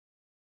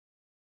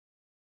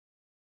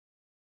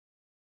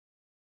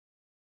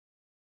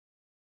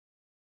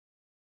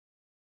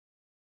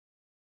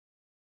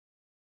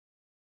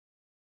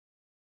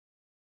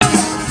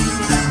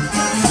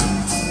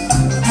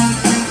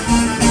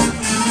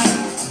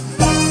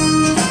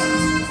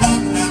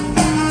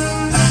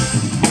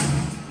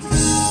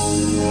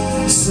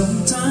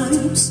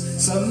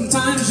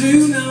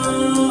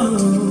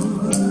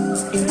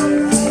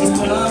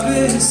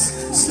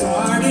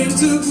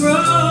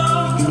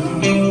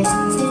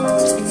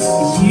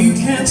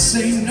can't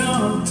say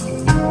no.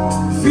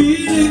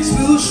 Feelings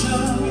will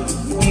show.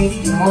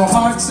 Your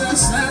heart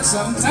says that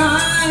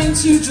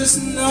sometimes you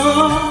just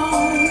know.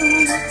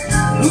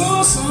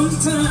 Oh,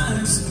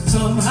 sometimes,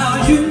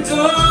 somehow you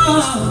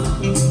know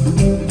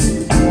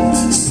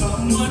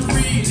someone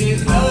really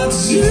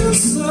loves you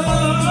so.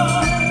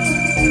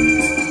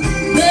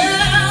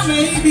 There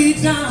may be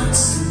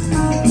doubts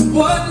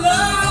what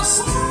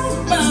love's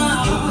all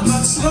about,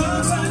 but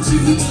sometimes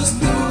you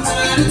just know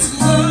that it's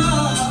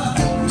love.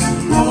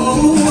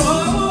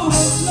 Oh,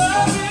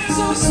 love is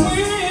a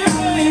sweet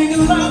thing,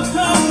 and love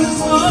comes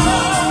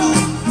love.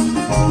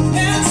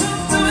 And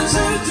sometimes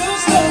you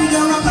just know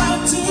you're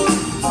about to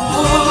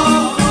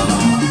fall.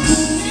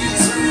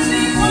 It's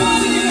really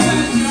funny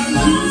when you're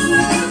not in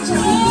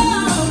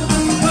control,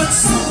 but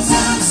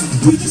sometimes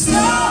you just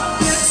know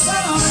it's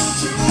all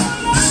true.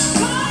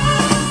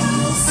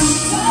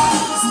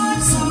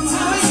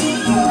 Sometimes you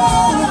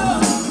know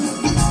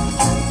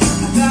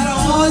that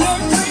all your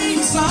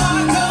dreams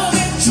are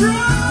coming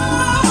true.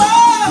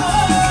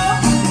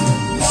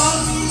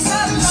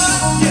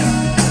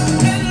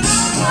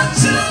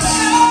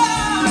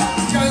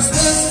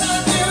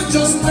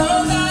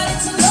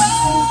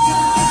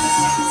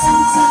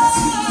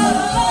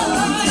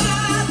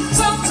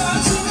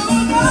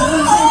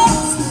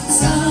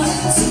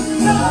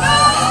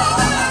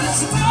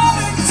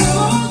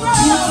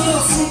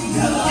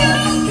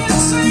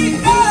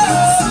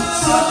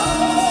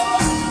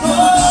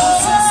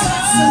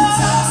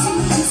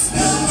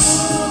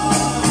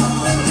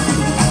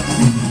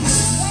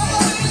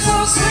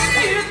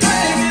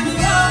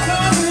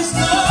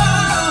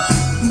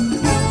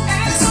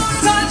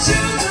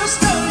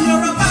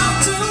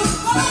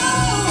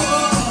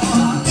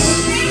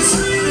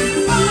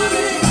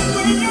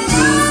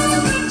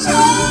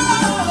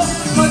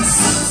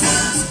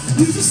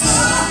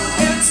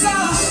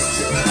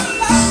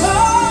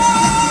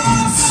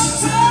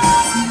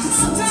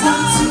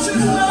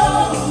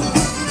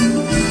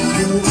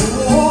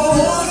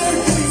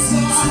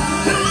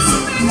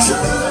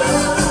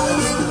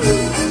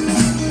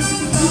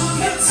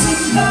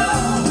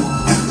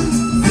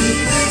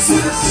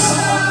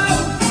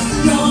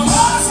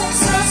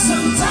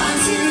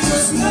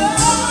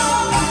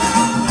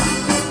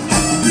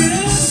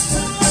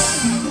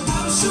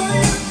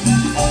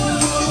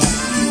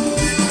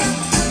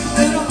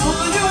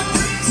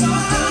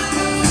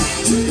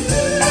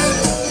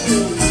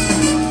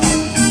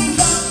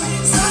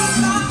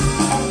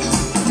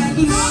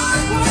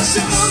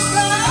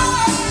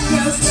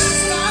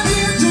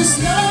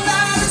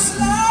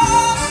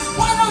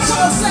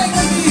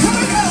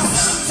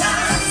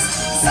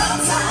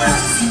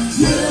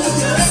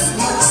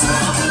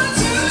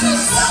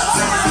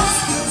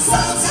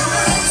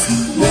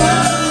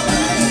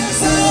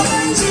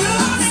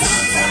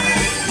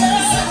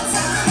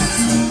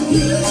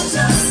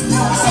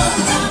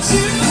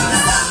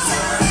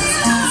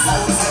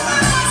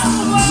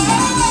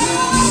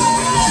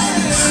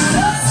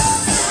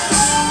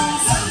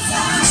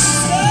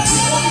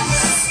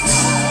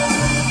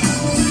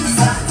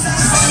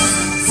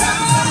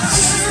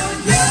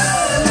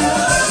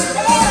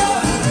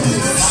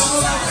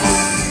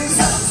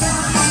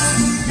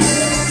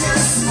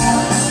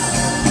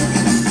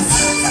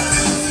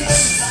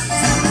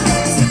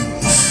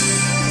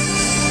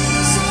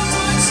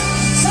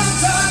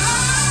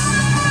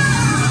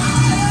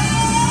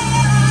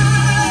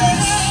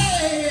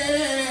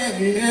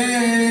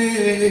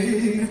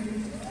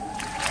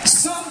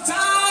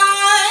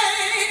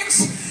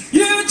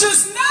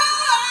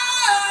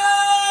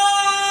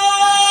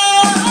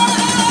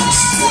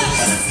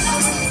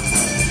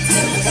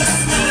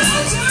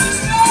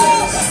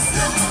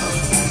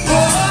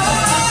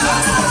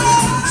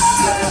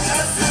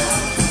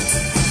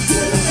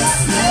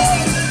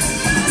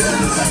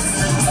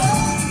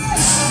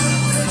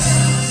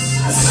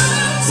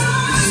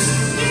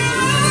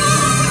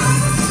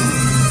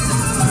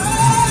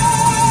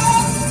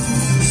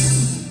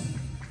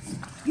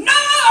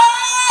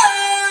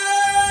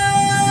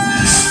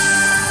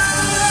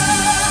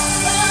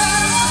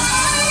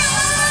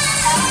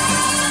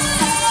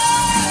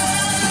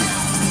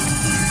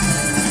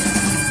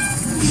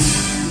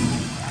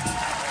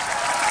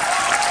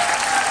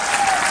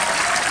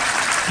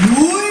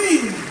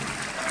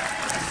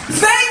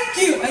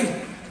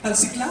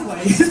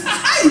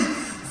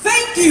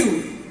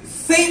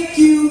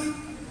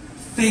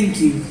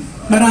 Thank you.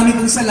 Marami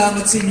pong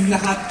salamat sa inyong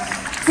lahat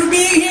for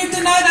being here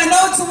tonight. I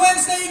know it's a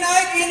Wednesday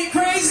night. Ain't it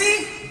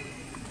crazy?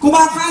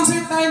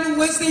 Kumakancert tayo ng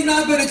Wednesday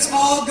night, but it's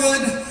all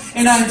good.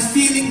 And I'm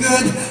feeling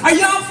good. Are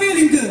y'all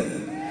feeling good?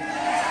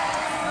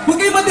 Huwag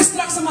kayo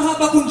ma-distract sa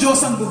mahaba kong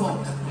Diyos ang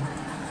buhok.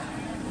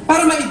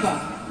 Para maiba.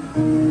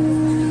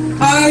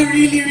 I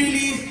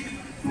really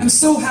am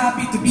so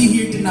happy to be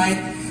here tonight.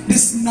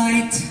 This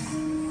night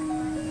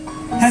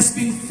has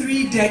been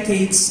 3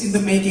 decades in the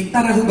making.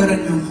 Tara,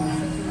 hubaran niyo ko.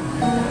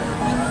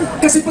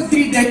 Kasi pag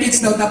 3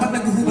 decades daw, dapat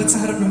naghuhubad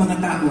sa harap ng mga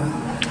tao.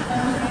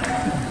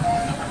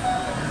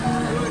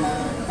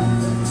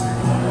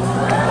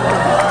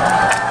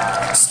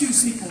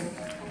 Excuse me po.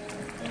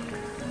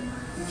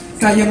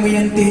 Kaya mo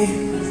yan, te.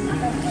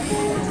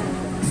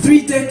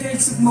 3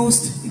 decades of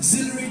most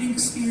exhilarating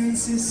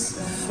experiences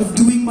of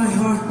doing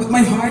what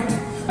my heart,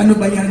 ano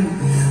ba yan?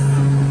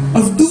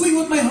 Of doing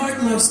what my heart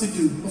loves to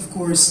do. Of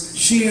course,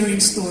 sharing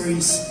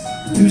stories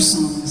through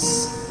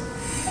songs.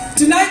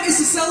 Tonight is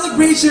a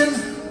celebration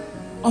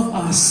of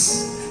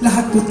us.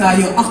 Lahat po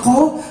tayo,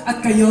 ako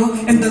at kayo,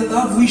 and the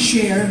love we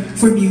share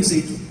for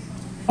music.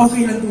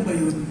 Okay lang po ba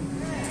yun?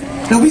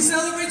 That we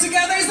celebrate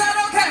together, is that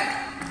okay?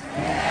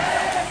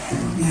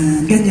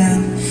 Yan,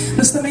 ganyan.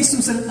 Basta may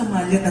Susan at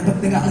Amalia,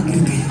 dapat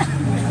nag-a-agree kayo.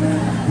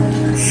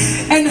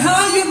 And how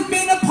you've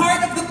been a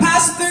part of the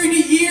past 30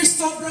 years,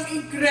 sobrang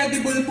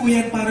incredible po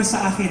yan para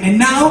sa akin.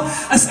 And now,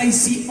 as I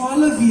see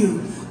all of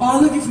you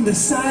from the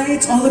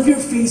sides, all of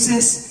your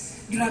faces,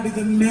 grabe,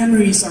 the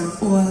memories are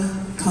all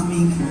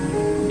coming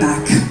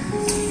back.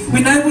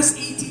 When I was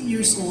 18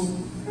 years old,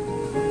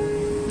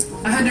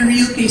 I had a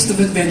real taste of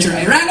adventure.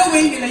 I ran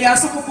away,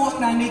 nilayasan ko po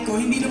ang nanay ko,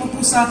 hindi naman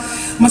po sa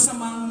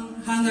masamang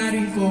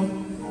hangarin ko,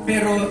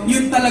 pero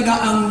yun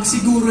talaga ang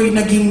siguro'y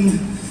naging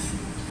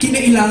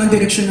kinailangan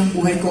direksyon ng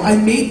buhay ko. I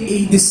made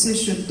a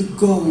decision to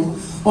go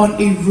on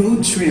a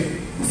road trip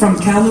from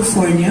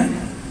California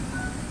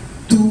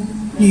to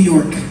New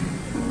York.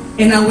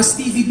 And I was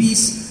Stevie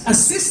B's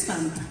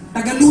assistant.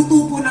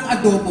 Tagaluto po ng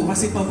adobo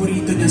kasi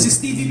paborito niya. Si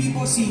Stevie B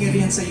po, singer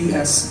yan sa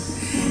US.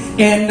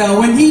 And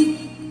when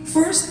he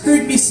first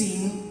heard me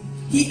sing,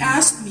 he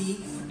asked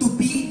me to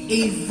be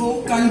a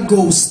vocal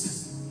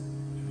ghost.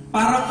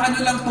 Parang ano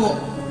lang po,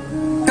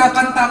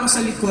 kakanta ko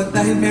sa likod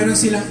dahil meron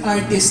silang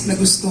artist na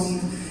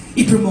gustong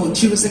i-promote.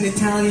 She was an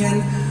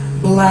Italian,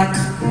 black,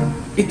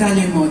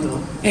 Italian model.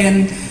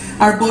 And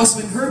our boss,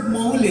 when Herb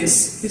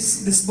Moles,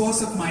 this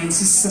boss of mine,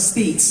 sa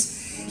States,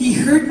 he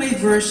heard my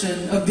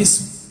version of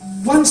this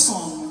one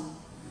song.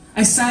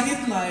 I sang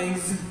it live.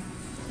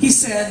 He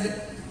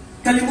said,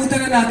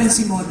 kalimutan na natin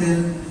si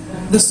model.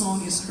 The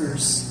song is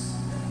hers.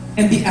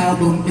 And the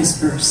album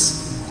is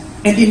hers.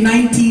 And in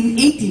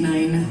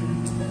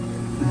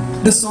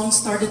 1989, the song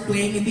started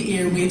playing in the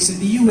airwaves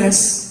in the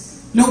US.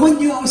 No one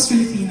knew I was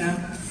Filipina.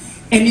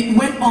 And it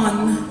went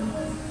on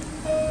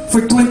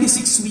for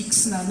 26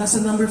 weeks na,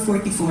 nasa number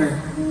 44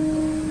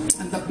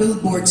 on the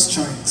Billboard's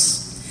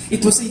charts.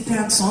 It was a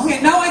dance song,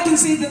 and now I can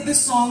say that this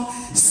song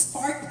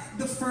sparked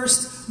the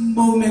first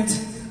moment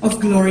of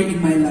glory in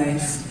my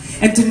life.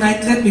 And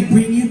tonight, let me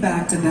bring you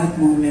back to that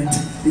moment.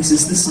 This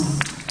is the song.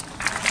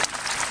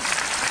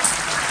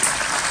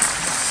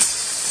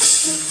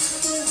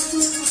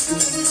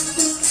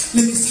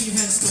 Let me see your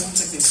hands go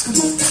like this.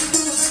 Come on.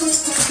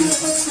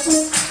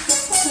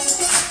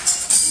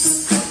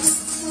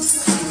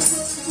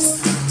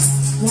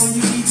 Why are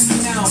you leaving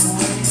me now,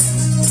 boy?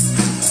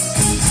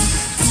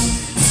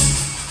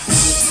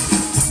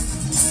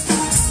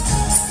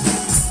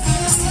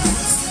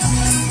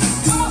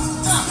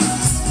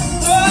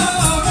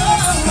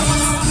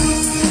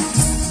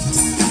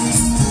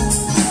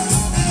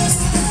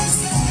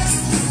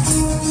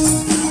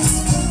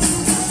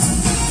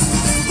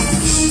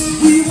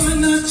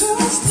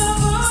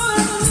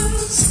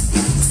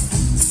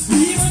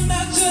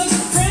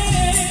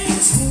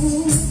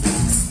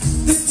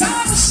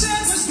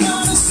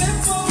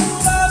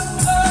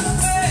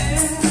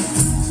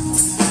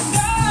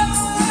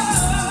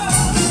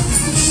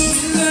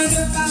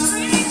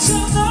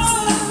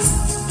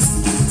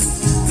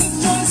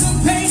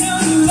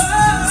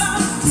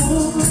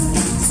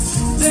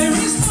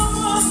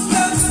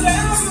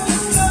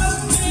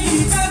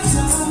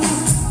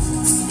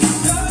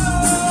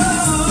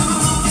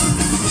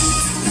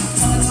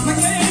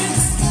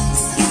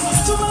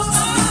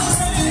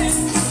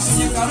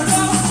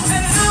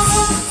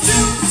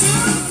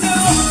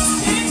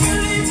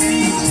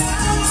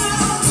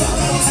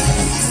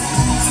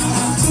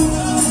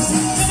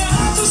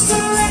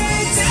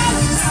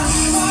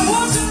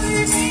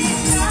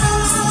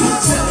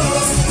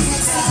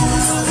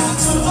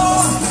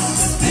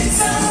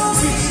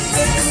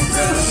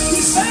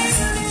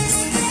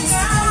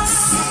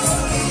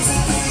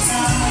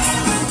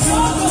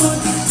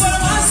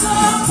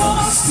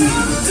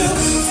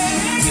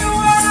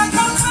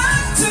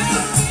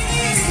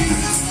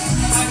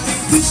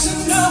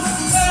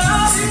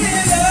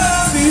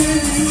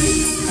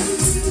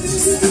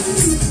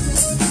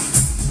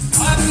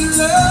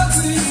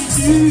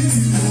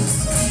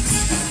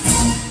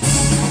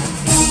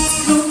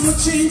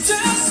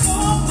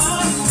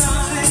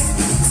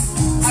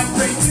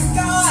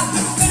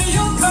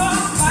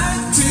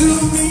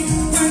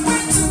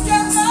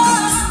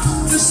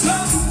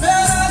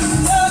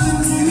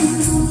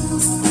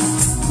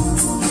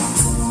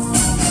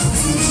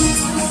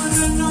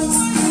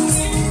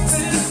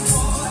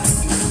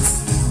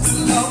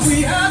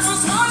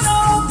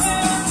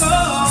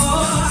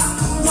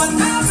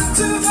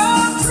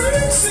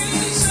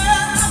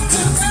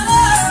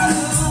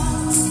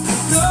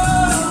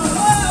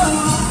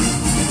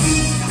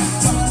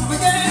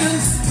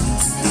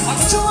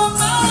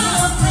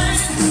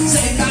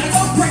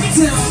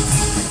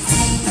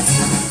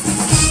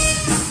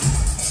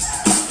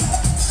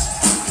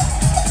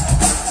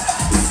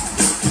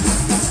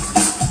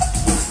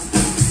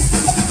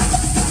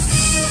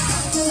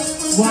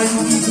 why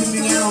you leaving me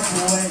now,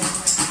 boy?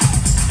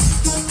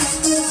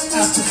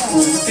 After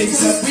all the things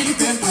that we've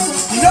been through,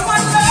 you know I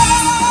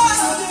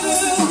love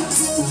you.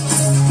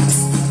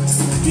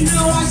 You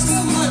know I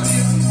still love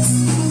you.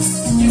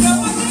 You know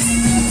I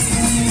need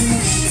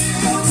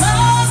you.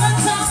 Time and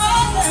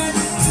time again,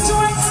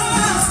 join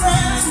my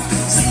friend.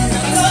 Say you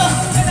got love,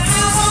 and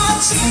I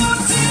want you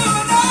to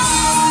know.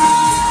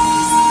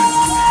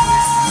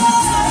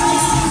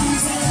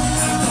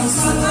 Close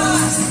my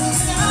eyes,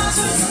 and I'll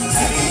just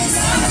lay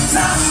down the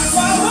time.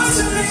 Why would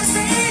you leave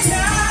me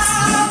now?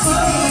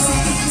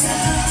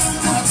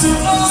 After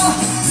all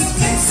the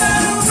things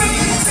that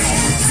we've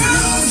been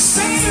through, you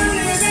say you're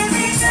leaving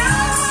me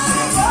now.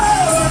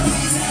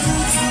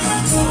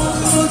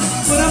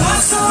 What am I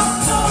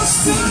supposed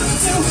to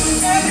do?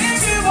 And if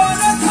you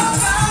wanna come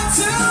back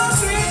to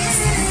me,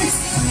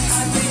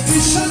 I think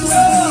you should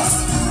know.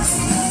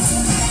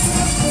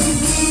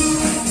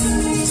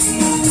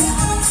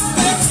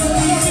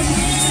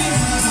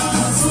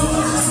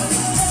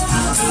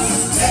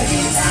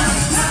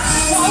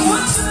 Why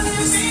would you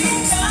leave me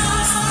now?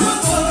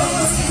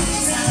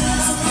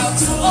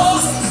 After all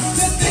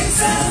the things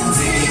that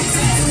we've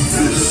been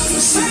through,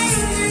 you say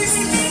you're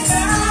leaving me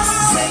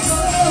now.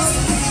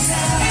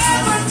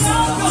 And when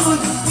you're gone,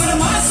 what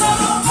am I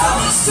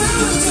supposed to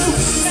do?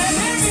 And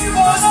if you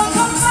wanna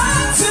come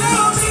back to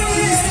me,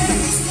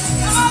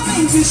 I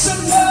think you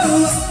should know.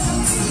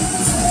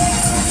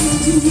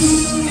 If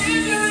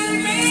you leave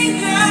me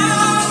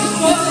now,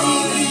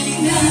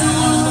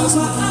 close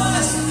my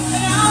eyes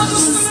and I'll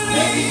just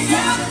lay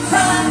and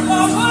cry.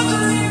 Why would you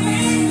leave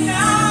me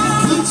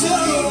now?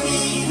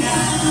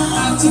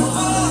 After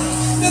all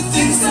the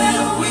things that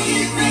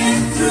we've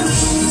been through,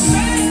 you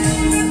say you're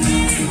leaving me.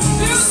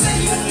 You say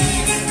you're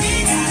leaving me.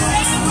 And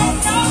when you're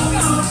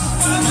gone,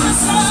 what am I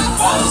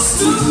supposed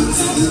to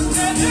do?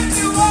 And if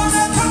you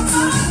wanna come